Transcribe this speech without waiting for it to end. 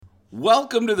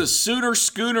Welcome to the Sooner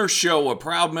Schooner Show, a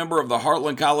proud member of the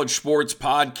Heartland College Sports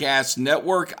Podcast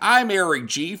Network. I'm Erik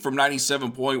Gee from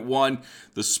 97.1,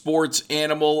 the Sports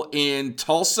Animal in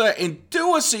Tulsa. And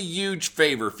do us a huge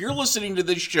favor. If you're listening to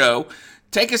this show,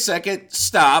 take a second,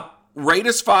 stop, rate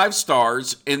us 5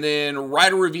 stars, and then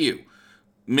write a review.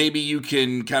 Maybe you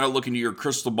can kind of look into your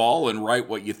crystal ball and write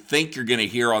what you think you're going to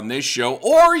hear on this show.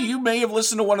 Or you may have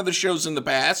listened to one of the shows in the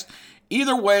past.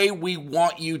 Either way, we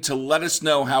want you to let us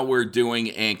know how we're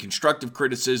doing, and constructive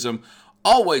criticism,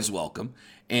 always welcome.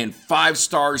 And 5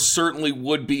 stars certainly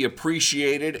would be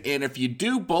appreciated. And if you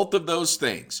do both of those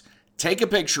things, take a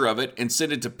picture of it and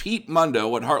send it to Pete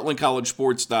Mundo at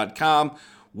heartlandcollegesports.com.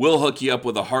 We'll hook you up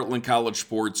with a Heartland College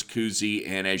Sports koozie.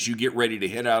 And as you get ready to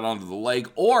head out onto the lake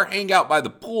or hang out by the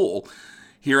pool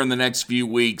here in the next few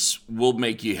weeks, we'll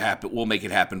make it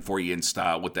happen for you in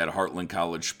style with that Heartland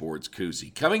College Sports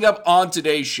koozie. Coming up on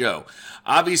today's show,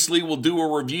 obviously we'll do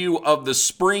a review of the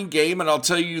spring game, and I'll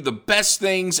tell you the best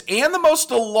things and the most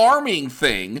alarming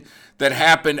thing that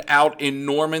happened out in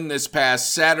Norman this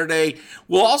past Saturday.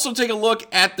 We'll also take a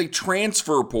look at the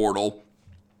transfer portal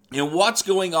and what's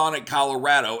going on at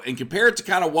Colorado and compare it to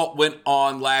kind of what went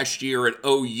on last year at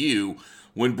OU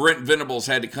when Brent Venables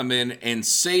had to come in and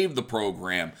save the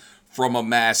program from a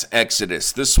mass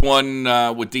exodus. This one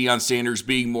with Deion Sanders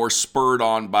being more spurred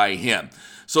on by him.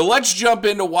 So let's jump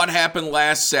into what happened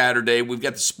last Saturday. We've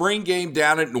got the spring game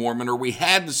down at Norman, or we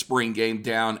had the spring game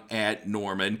down at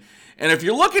Norman. And if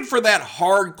you're looking for that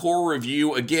hardcore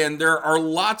review, again, there are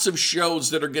lots of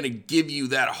shows that are going to give you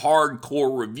that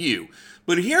hardcore review.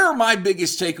 But here are my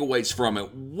biggest takeaways from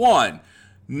it. 1,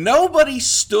 nobody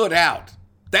stood out.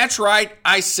 That's right,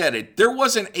 I said it. There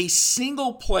wasn't a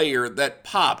single player that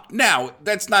popped. Now,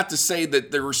 that's not to say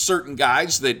that there were certain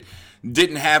guys that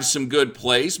didn't have some good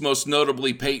plays, most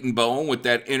notably Peyton Bowen with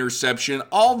that interception.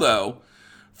 Although,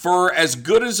 for as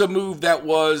good as a move that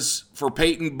was for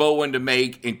Peyton Bowen to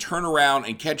make and turn around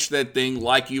and catch that thing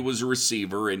like he was a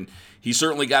receiver, and he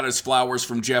certainly got his flowers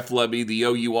from Jeff Lebby, the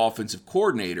OU offensive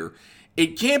coordinator,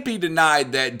 it can't be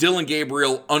denied that Dillon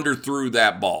Gabriel underthrew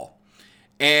that ball.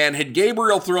 And had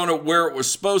Gabriel thrown it where it was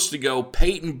supposed to go,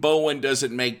 Peyton Bowen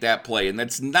doesn't make that play. And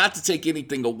that's not to take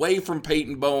anything away from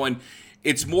Peyton Bowen.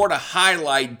 It's more to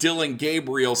highlight Dillon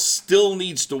Gabriel still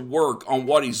needs to work on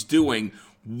what he's doing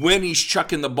when he's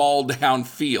chucking the ball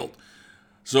downfield.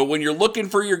 So when you're looking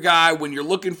for your guy, when you're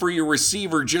looking for your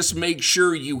receiver, just make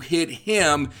sure you hit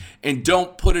him and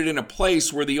don't put it in a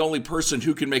place where the only person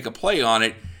who can make a play on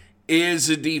it is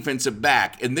a defensive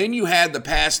back. And then you had the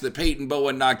pass that Peyton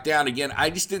Bowen knocked down. Again, I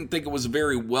just didn't think it was a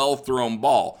very well-thrown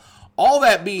ball. All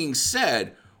that being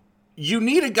said, you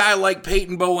need a guy like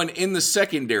Peyton Bowen in the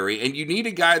secondary, and you need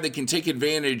a guy that can take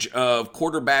advantage of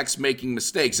quarterbacks making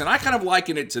mistakes. And I kind of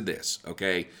liken it to this,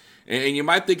 okay? And you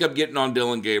might think I'm getting on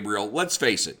Dillon Gabriel. Let's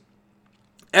face it.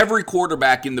 Every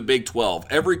quarterback in the Big 12,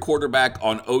 every quarterback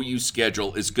on OU's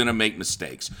schedule is going to make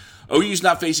mistakes. OU's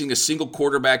not facing a single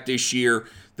quarterback this year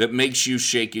that makes you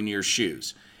shake in your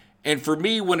shoes. And for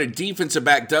me, when a defensive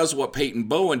back does what Peyton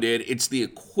Bowen did, it's the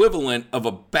equivalent of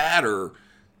a batter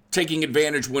taking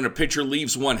advantage when a pitcher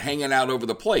leaves one hanging out over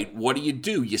the plate. What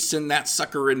do? You send that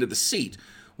sucker into the seat.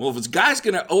 Well, if this guy's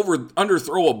going to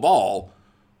underthrow a ball,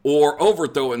 or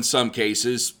overthrow in some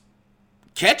cases,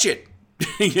 catch it.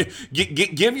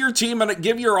 Give your team and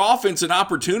give your offense an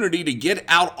opportunity to get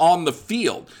out on the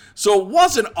field. So it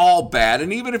wasn't all bad,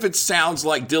 and even if it sounds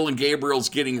like Dillon Gabriel's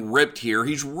getting ripped here,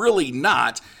 he's really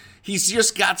not. He's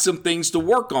just got some things to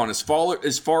work on. As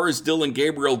far as Dillon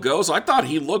Gabriel goes, I thought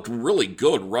he looked really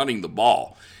good running the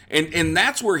ball. And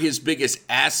that's where his biggest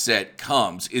asset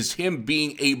comes, is him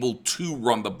being able to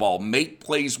run the ball, make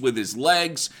plays with his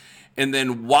legs, and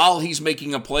then while he's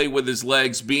making a play with his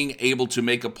legs, being able to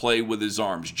make a play with his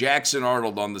arms. Jackson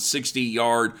Arnold on the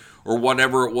 60-yard or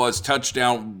whatever it was,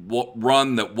 touchdown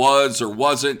run that was or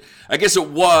wasn't. I guess it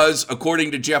was,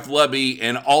 according to Jeff Lebby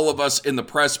and all of us in the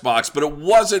press box, but it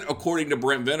wasn't according to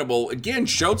Brent Venables. Again,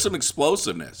 showed some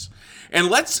explosiveness. And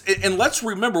let's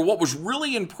remember what was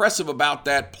really impressive about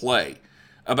that play,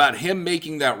 about him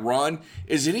making that run,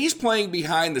 is that he's playing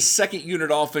behind the second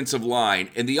unit offensive line,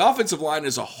 and the offensive line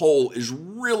as a whole is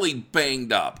really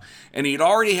banged up. And he'd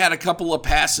already had a couple of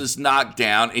passes knocked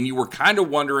down, and you were kind of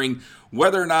wondering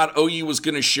whether or not OU was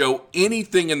going to show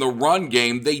anything in the run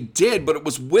game. They did, but it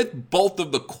was with both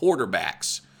of the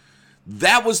quarterbacks.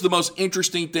 That was the most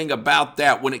interesting thing about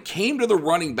that. When it came to the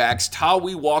running backs,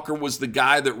 Tawee Walker was the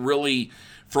guy that really,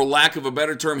 for lack of a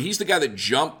better term, he's the guy that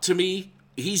jumped to me.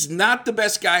 He's not the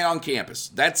best guy on campus.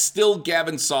 That's still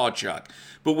Gavin Sawchuk.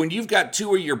 But when you've got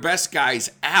two of your best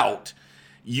guys out,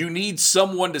 you need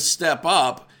someone to step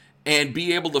up and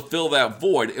be able to fill that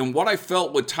void. And what I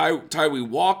felt with Tyree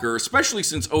Walker, especially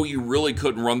since OU really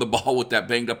couldn't run the ball with that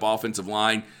banged up offensive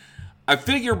line, I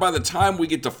figure by the time we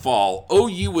get to fall,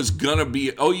 OU was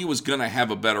gonna have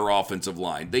a better offensive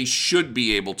line. They should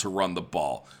be able to run the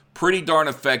ball pretty darn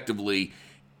effectively.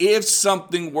 If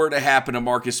something were to happen to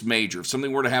Marcus Major, if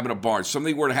something were to happen to Barnes,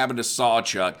 something were to happen to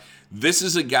Sawchuk, this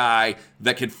is a guy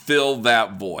that could fill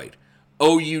that void.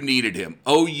 OU needed him.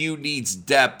 OU needs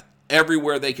depth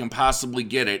everywhere they can possibly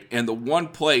get it, and the one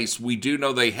place we do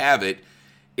know they have it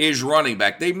is running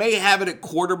back. They may have it at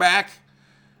quarterback.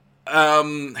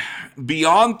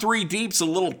 Beyond three deep's a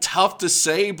little tough to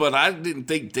say, but I didn't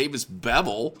think Davis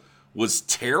Bevel was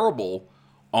terrible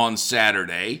on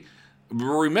Saturday.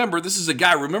 Remember, this is a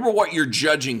guy, remember what you're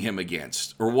judging him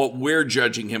against, or what we're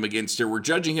judging him against here. We're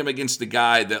judging him against a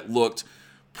guy that looked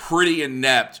pretty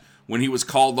inept when he was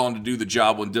called on to do the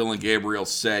job when Dylan Gabriel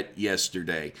set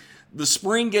yesterday. The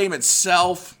spring game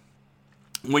itself,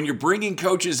 when you're bringing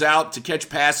coaches out to catch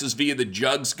passes via the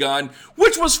jugs gun,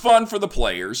 which was fun for the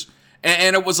players,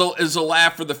 and it was a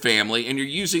laugh for the family, and you're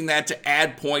using that to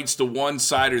add points to one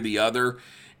side or the other,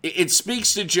 it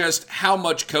speaks to just how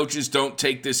much coaches don't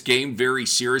take this game very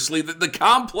seriously. The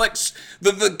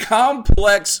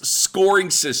complex scoring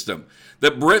system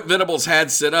that Brent Venables had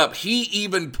set up, he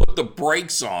even put the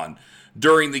brakes on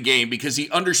during the game because he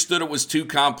understood it was too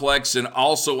complex and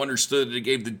also understood that it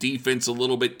gave the defense a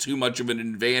little bit too much of an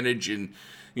advantage, and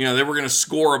they were going to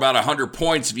score about 100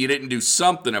 points if you didn't do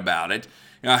something about it.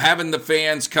 Having the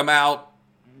fans come out,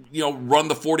 run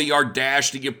the 40-yard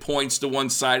dash to give points to one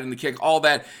side in the kick, all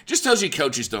that just tells you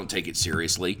coaches don't take it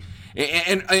seriously.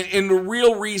 And the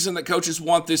real reason that coaches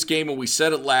want this game, and we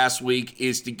said it last week,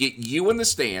 is to get you in the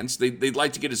stands. They'd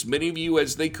like to get as many of you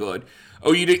as they could.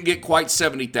 Oh, you didn't get quite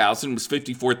 70,000. It was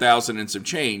 54,000 and some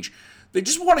change. They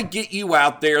just want to get you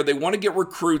out there. They want to get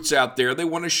recruits out there. They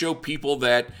want to show people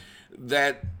that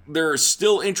there is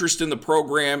still interest in the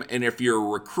program, and if you're a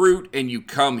recruit and you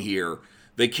come here,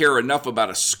 they care enough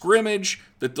about a scrimmage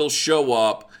that they'll show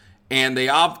up, and they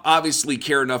obviously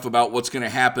care enough about what's going to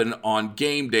happen on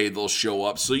game day they'll show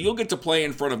up. So you'll get to play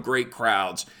in front of great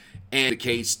crowds, and the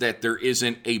case that there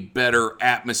isn't a better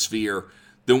atmosphere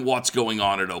than what's going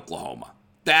on at Oklahoma.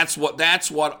 That's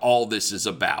what all this is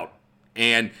about.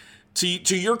 And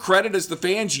to your credit as the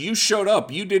fans, you showed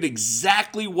up. You did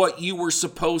exactly what you were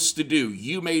supposed to do.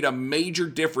 You made a major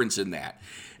difference in that.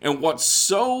 And what's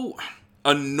so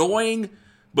annoying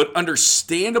but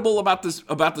understandable about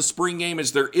the spring game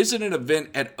is there isn't an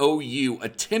event at OU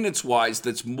attendance-wise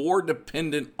that's more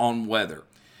dependent on weather.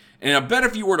 And I bet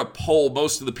if you were to poll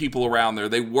most of the people around there,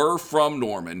 they were from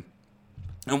Norman.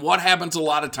 And what happens a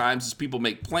lot of times is people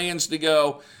make plans to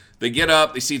go. They get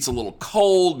up, they see it's a little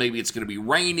cold, maybe it's going to be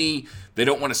rainy. They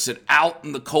don't want to sit out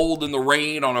in the cold and the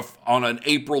rain on an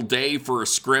April day for a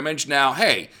scrimmage. Now,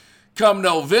 hey, come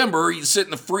November, you sit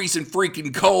in the freezing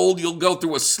freaking cold, you'll go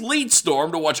through a sleet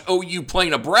storm to watch OU play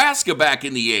Nebraska back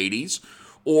in the 80s,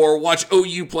 or watch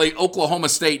OU play Oklahoma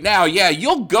State now. Yeah,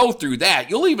 you'll go through that.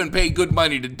 You'll even pay good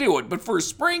money to do it. But for a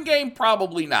spring game,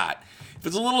 probably not. If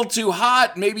it's a little too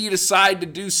hot, maybe you decide to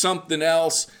do something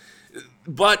else.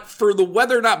 But for the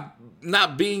weather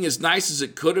not being as nice as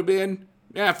it could have been,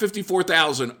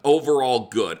 54,000 overall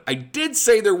good. I did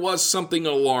say there was something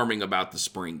alarming about the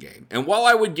spring game. And while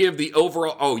I would give the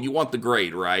overall, you want the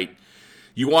grade, right?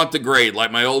 You want the grade,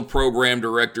 like my old program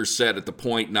director said at the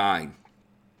 .9.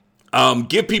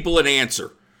 Give people an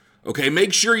answer. Okay,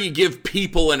 make sure you give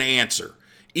people an answer.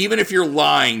 Even if you're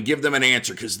lying, give them an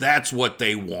answer, because that's what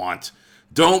they want.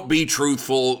 Don't be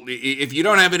truthful. If you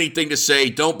don't have anything to say,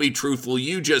 don't be truthful.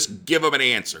 You just give them an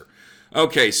answer.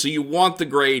 Okay, so you want the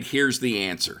grade. Here's the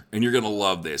answer. And you're going to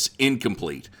love this.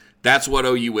 Incomplete. That's what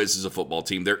OU is as a football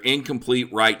team. They're incomplete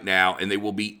right now, and they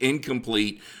will be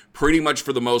incomplete pretty much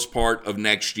for the most part of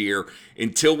next year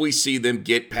until we see them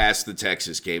get past the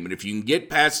Texas game. And if you can get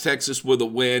past Texas with a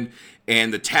win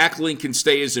and the tackling can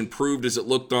stay as improved as it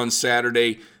looked on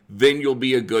Saturday, then you'll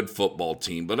be a good football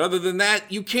team. But other than that,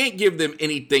 you can't give them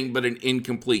anything but an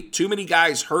incomplete. Too many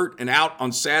guys hurt and out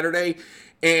on Saturday,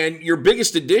 and your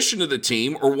biggest addition to the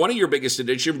team, or one of your biggest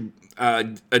additions,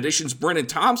 Brennan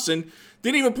Thompson,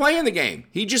 didn't even play in the game.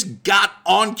 He just got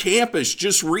on campus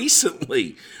just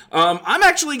recently. I'm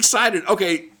actually excited.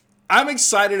 Okay, I'm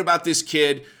excited about this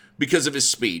kid because of his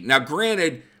speed. Now,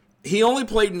 granted, he only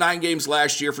played 9 games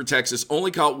last year for Texas, only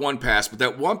caught one pass, but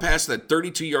that one pass, that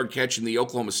 32-yard catch in the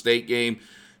Oklahoma State game,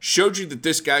 showed you that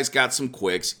this guy's got some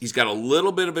quicks. He's got a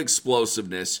little bit of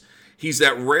explosiveness. He's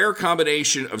that rare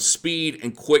combination of speed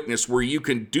and quickness where you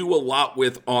can do a lot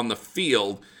with on the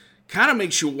field. Kind of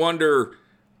makes you wonder,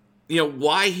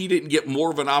 why he didn't get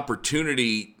more of an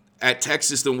opportunity at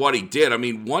Texas than what he did. I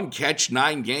mean, 1 catch,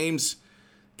 9 games.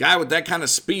 Guy with that kind of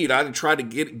speed, I'd try to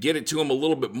get it to him a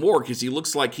little bit more because he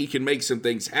looks like he can make some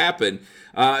things happen.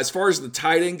 As far as the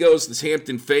tight end goes, this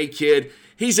Hampton Fay kid,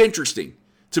 he's interesting.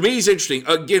 To me, he's interesting.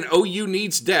 Again, OU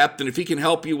needs depth, and if he can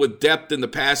help you with depth in the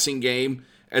passing game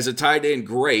as a tight end,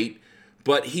 great.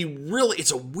 But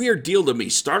it's a weird deal to me.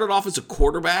 Started off as a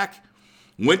quarterback,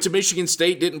 went to Michigan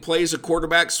State, didn't play as a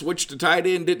quarterback, switched to tight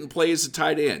end, didn't play as a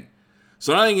tight end.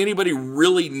 So I don't think anybody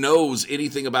really knows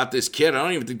anything about this kid. I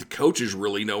don't even think the coaches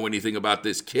really know anything about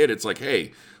this kid. It's like,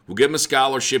 hey, we'll give him a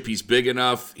scholarship. He's big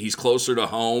enough. He's closer to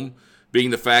home, being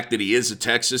the fact that he is a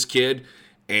Texas kid,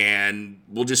 and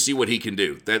we'll just see what he can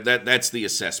do. That's the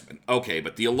assessment. Okay,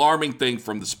 but the alarming thing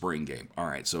from the spring game, all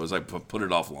right, so as I put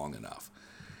it off long enough,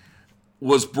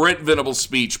 was Brent Venables'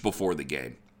 speech before the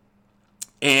game.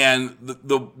 And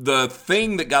the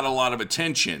thing that got a lot of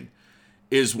attention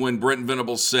is when Brent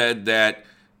Venables said that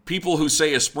people who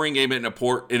say a spring game isn't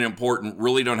important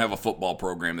really don't have a football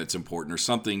program that's important or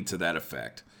something to that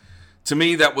effect. To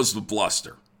me, that was the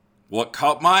bluster. What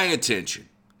caught my attention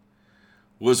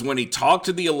was when he talked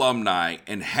to the alumni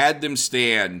and had them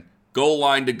stand goal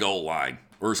line to goal line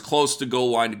or as close to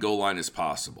goal line as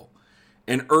possible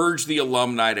and urged the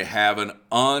alumni to have an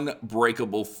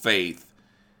unbreakable faith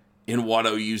in what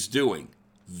OU's doing.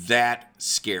 That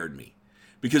scared me.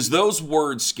 Because those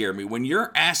words scare me. When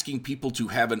you're asking people to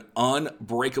have an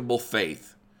unbreakable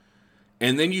faith,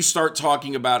 and then you start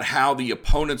talking about how the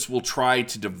opponents will try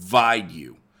to divide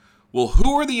you. Well,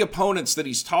 who are the opponents that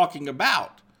he's talking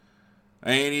about?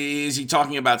 And is he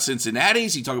talking about Cincinnati?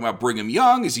 Is he talking about Brigham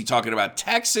Young? Is he talking about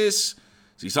Texas?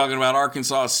 Is he talking about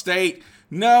Arkansas State?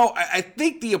 No, I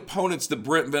think the opponents that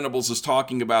Brent Venables is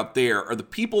talking about there are the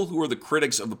people who are the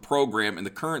critics of the program in the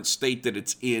current state that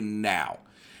it's in now.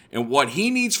 And what he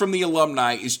needs from the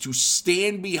alumni is to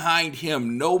stand behind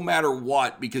him no matter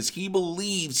what, because he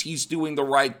believes he's doing the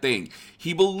right thing.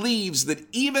 He believes that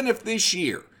even if this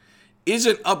year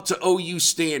isn't up to OU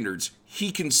standards,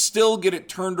 he can still get it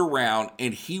turned around,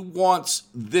 and he wants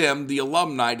them, the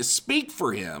alumni, to speak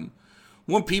for him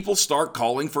when people start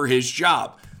calling for his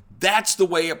job. That's the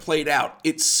way it played out.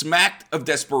 It smacked of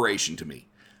desperation to me.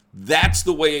 That's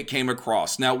the way it came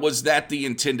across. Now, was that the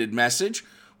intended message?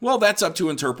 Well, that's up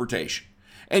to interpretation.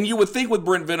 And you would think with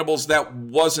Brent Venables that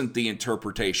wasn't the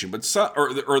interpretation, but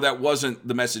or that wasn't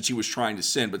the message he was trying to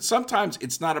send. But sometimes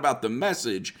it's not about the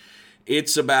message,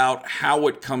 it's about how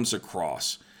it comes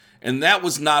across. And that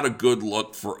was not a good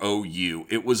look for OU.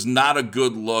 It was not a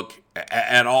good look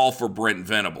at all for Brent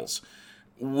Venables.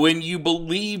 When you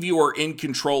believe you are in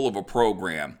control of a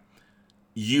program,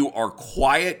 you are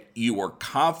quiet, you are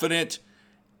confident,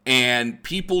 and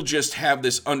people just have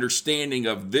this understanding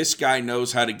of this guy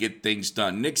knows how to get things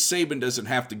done. Nick Saban doesn't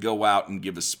have to go out and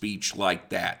give a speech like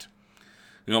that.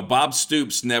 Bob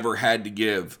Stoops never had to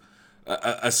give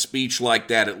a speech like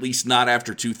that, at least not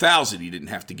after 2000. He didn't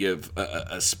have to give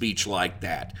a speech like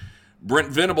that. Brent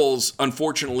Venables,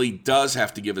 unfortunately, does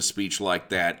have to give a speech like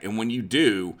that, and when you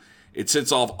do, it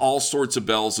sets off all sorts of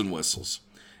bells and whistles.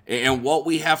 And what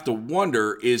we have to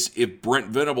wonder is if Brent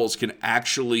Venables can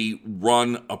actually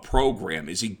run a program.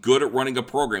 Is he good at running a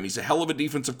program? He's a hell of a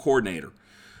defensive coordinator.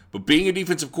 But being a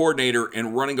defensive coordinator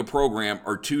and running a program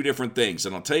are two different things.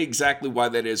 And I'll tell you exactly why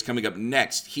that is coming up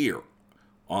next here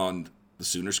on the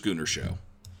Sooner Schooner Show.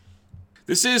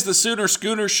 This is the Sooner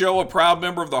Schooner Show, a proud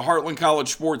member of the Heartland College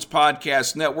Sports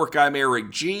Podcast Network. I'm Erik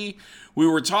Gee. We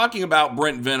were talking about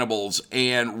Brent Venables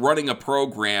and running a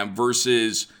program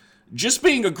versus just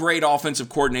being a great offensive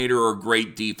coordinator or a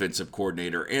great defensive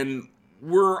coordinator. And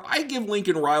where I give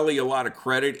Lincoln Riley a lot of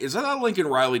credit is I thought Lincoln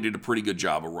Riley did a pretty good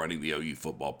job of running the OU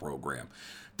football program.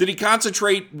 Did he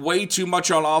concentrate way too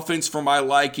much on offense for my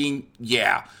liking?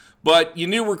 Yeah. But you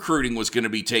knew recruiting was going to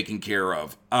be taken care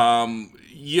of.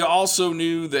 You also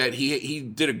knew that he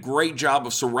did a great job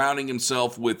of surrounding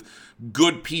himself with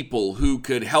good people who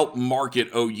could help market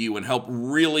OU and help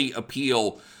really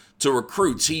appeal to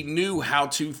recruits. He knew how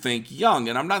to think young.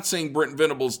 And I'm not saying Brent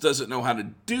Venables doesn't know how to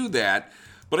do that,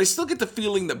 but I still get the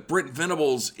feeling that Brent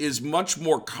Venables is much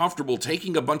more comfortable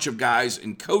taking a bunch of guys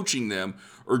and coaching them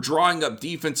or drawing up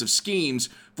defensive schemes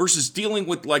versus dealing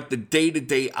with like the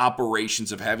day-to-day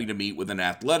operations of having to meet with an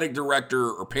athletic director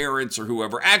or parents or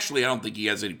whoever. Actually, I don't think he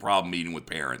has any problem meeting with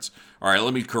parents. All right,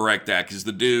 let me correct that, because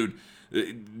the dude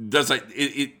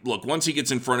look, once he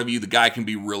gets in front of you, the guy can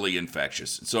be really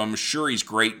infectious. So I'm sure he's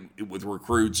great with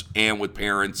recruits and with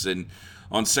parents. And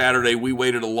on Saturday, we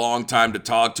waited a long time to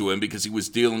talk to him because he was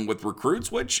dealing with recruits,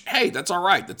 which, hey, that's all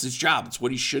right. That's his job. That's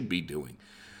what he should be doing.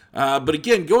 But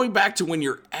again, going back to when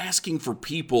you're asking for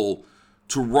people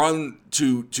to run,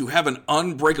 to have an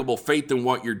unbreakable faith in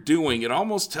what you're doing, it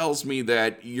almost tells me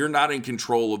that you're not in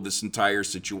control of this entire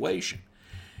situation.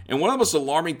 And one of the most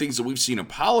alarming things that we've seen in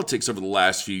politics over the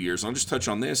last few years, and I'll just touch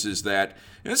on this, is that,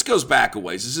 and this goes back a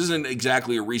ways, this isn't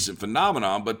exactly a recent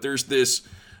phenomenon, but there's this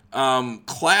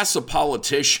class of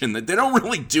politician that they don't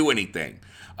really do anything.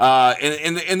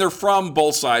 And they're from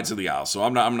both sides of the aisle. So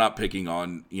I'm not picking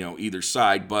on, either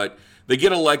side, but they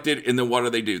get elected, and then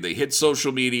what do? They hit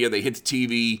social media, they hit the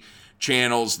TV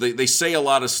channels, they say a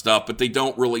lot of stuff, but they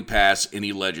don't really pass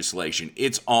any legislation.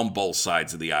 It's on both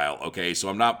sides of the aisle, okay? So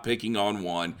I'm not picking on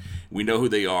one. We know who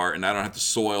they are, and I don't have to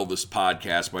soil this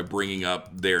podcast by bringing up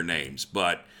their names.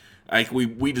 But I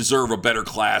think we deserve a better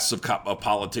class of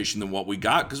politician than what we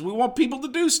got, because we want people to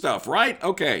do stuff, right?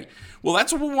 Okay. Well,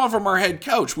 that's what we want from our head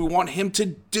coach. We want him to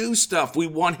do stuff. We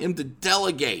want him to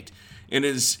delegate. And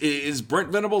is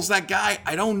Brent Venables that guy?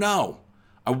 I don't know.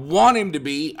 I want him to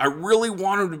be. I really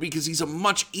want him to be, because he's a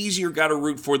much easier guy to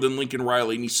root for than Lincoln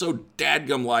Riley, and he's so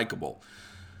dadgum likable.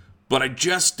 But I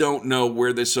just don't know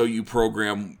where this OU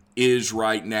program is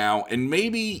right now, and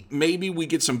maybe we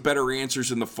get some better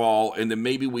answers in the fall, and then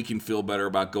maybe we can feel better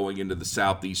about going into the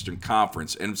Southeastern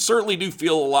Conference, and certainly do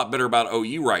feel a lot better about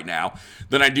OU right now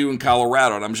than I do in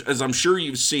Colorado. And as I'm sure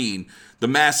you've seen, the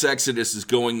mass exodus is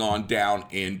going on down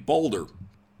in Boulder,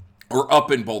 or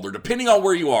up in Boulder, depending on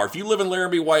where you are. If you live in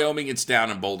Laramie, Wyoming, it's down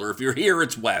in Boulder. If you're here,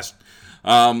 it's west.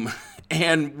 And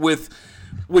with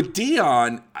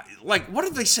Deion, like, what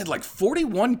have they said? Like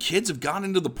 41 kids have gone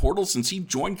into the portal since he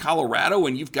joined Colorado,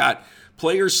 and you've got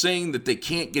players saying that they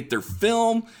can't get their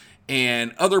film,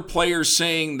 and other players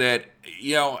saying that,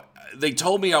 they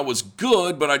told me I was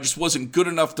good, but I just wasn't good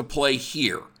enough to play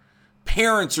here.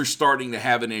 Parents are starting to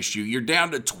have an issue. You're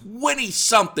down to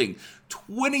 20-something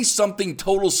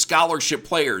total scholarship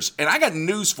players. And I got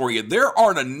news for you. There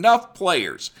aren't enough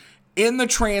players in the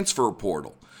transfer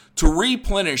portal to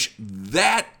replenish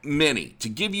that many, to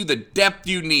give you the depth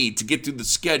you need to get through the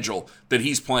schedule that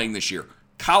he's playing this year.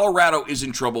 Colorado is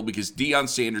in trouble because Deion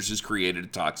Sanders has created a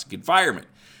toxic environment.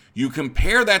 You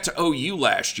compare that to OU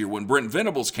last year when Brent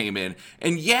Venables came in,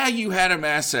 and yeah, you had a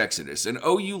mass exodus, and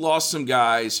OU lost some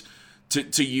guys to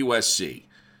USC.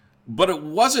 But it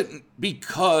wasn't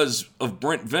because of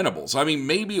Brent Venables. I mean,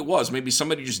 maybe it was. Maybe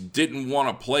somebody just didn't want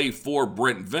to play for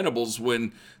Brent Venables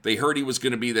when they heard he was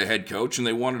going to be the head coach and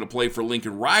they wanted to play for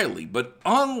Lincoln Riley. But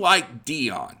unlike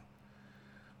Deion,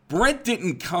 Brent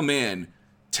didn't come in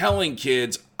telling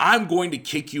kids, I'm going to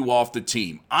kick you off the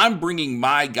team. I'm bringing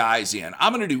my guys in.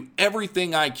 I'm going to do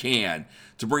everything I can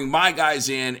to bring my guys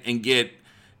in and get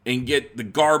the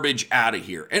garbage out of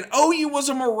here. And OU was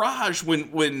a mirage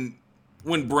when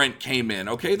Brent came in,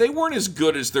 okay? They weren't as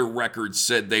good as their records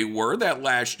said they were that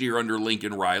last year under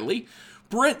Lincoln Riley.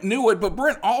 Brent knew it, but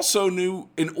Brent also knew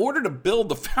in order to build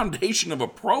the foundation of a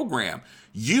program,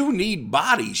 you need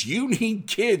bodies. You need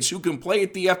kids who can play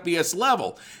at the FBS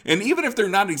level. And even if they're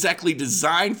not exactly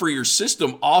designed for your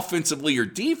system offensively or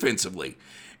defensively,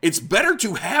 it's better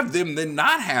to have them than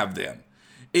not have them.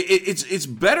 It's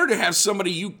better to have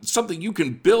something you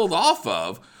can build off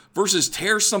of versus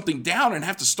tear something down and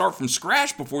have to start from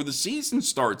scratch before the season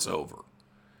starts over.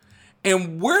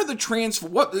 And where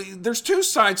there's two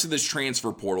sides to this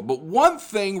transfer portal, but one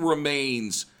thing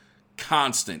remains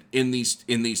constant in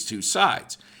these two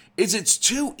sides, is it's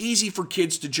too easy for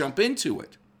kids to jump into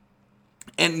it.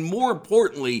 And more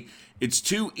importantly, it's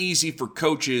too easy for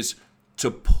coaches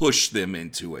to push them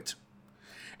into it.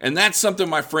 And that's something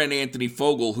my friend Anthony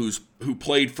Fogel, who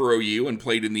played for OU and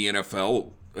played in the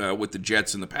NFL with the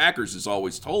Jets and the Packers, has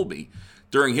always told me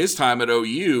during his time at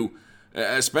OU,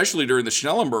 especially during the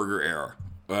Schnellenberger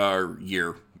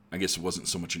year. I guess it wasn't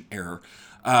so much an error.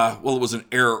 It was an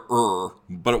error,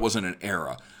 but it wasn't an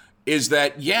era. Is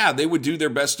that, yeah, they would do their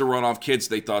best to run off kids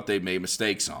they thought they made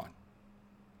mistakes on.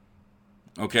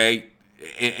 Okay?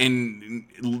 And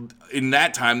in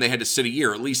that time, they had to sit a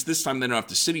year. At least this time, they don't have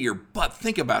to sit a year. But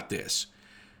think about this.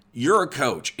 You're a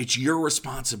coach. It's your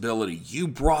responsibility. You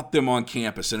brought them on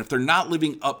campus. And if they're not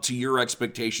living up to your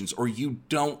expectations, or you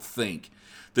don't think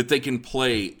that they can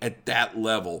play at that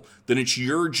level, then it's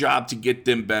your job to get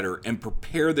them better and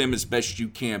prepare them as best you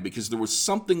can, because there was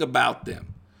something about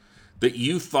them that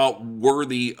you thought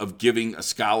worthy of giving a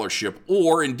scholarship,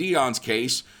 or in Deion's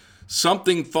case,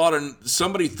 somebody thought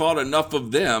enough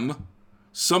of them,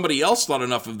 somebody else thought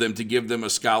enough of them to give them a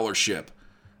scholarship.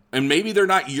 And maybe they're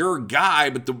not your guy,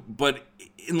 but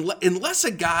unless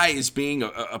a guy is being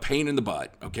a pain in the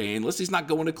butt, okay, unless he's not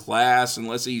going to class,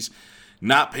 unless he's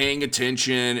not paying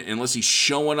attention, unless he's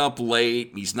showing up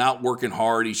late, he's not working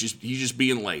hard, he's just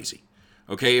being lazy,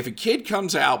 Okay, if a kid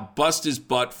comes out, bust his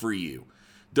butt for you,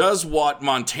 does what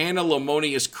Montana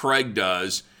Lamonius Craig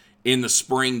does in the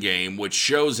spring game, which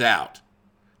shows out.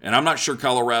 And I'm not sure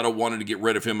Colorado wanted to get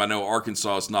rid of him. I know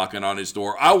Arkansas is knocking on his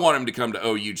door. I want him to come to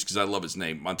OU just because I love his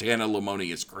name, Montana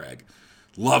Lamonius Craig.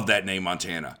 Love that name,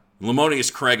 Montana.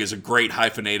 Lamonius Craig is a great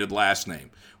hyphenated last name.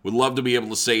 Would love to be able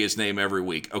to say his name every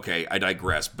week. Okay, I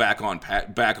digress. Back on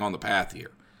the path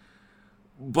here.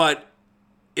 But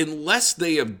unless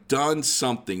they have done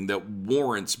something that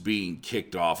warrants being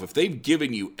kicked off, if they've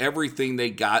given you everything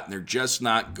they got and they're just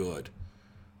not good,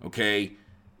 okay,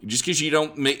 just because you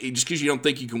don't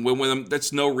think you can win with them,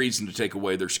 that's no reason to take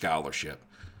away their scholarship.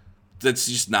 That's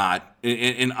just not,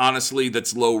 and honestly,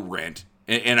 that's low rent.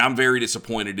 And I'm very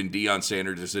disappointed in Deion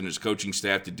Sanders and his coaching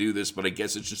staff to do this, but I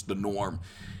guess it's just the norm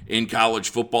in college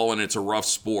football, and it's a rough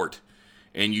sport.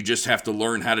 And you just have to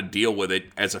learn how to deal with it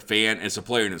as a fan, as a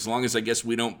player. And as long as I guess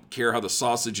we don't care how the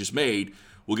sausage is made,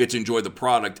 we'll get to enjoy the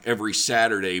product every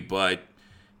Saturday. But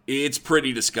it's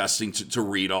pretty disgusting to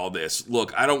read all this.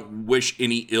 Look, I don't wish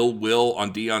any ill will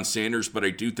on Deion Sanders, but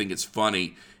I do think it's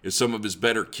funny if some of his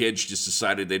better kids just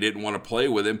decided they didn't want to play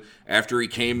with him after he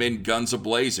came in guns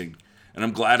a-blazing. And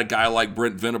I'm glad a guy like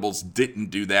Brent Venables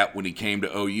didn't do that when he came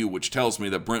to OU, which tells me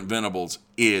that Brent Venables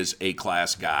is a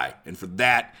class guy. And for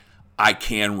that, I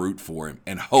can root for him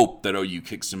and hope that OU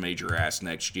kicks some major ass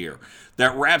next year.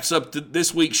 That wraps up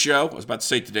this week's show. I was about to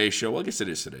say today's show. Well, I guess it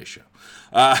is today's show.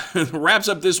 Wraps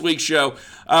up this week's show.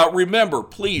 Remember,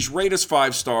 please rate us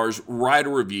 5 stars, write a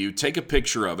review, take a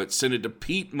picture of it, send it to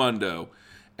Pete Mundo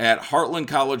at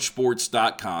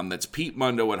heartlandcollegesports.com. That's Pete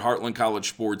Mundo at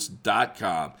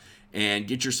heartlandcollegesports.com. And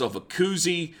get yourself a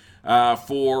koozie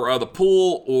for the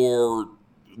pool or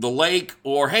the lake,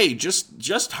 or hey,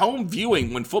 just home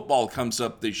viewing when football comes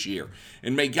up this year.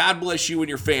 And may God bless you and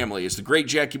your family. As the great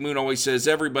Jackie Moon always says,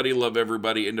 everybody love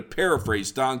everybody. And to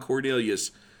paraphrase Don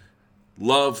Cornelius,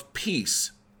 love,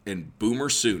 peace, and Boomer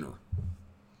Sooner.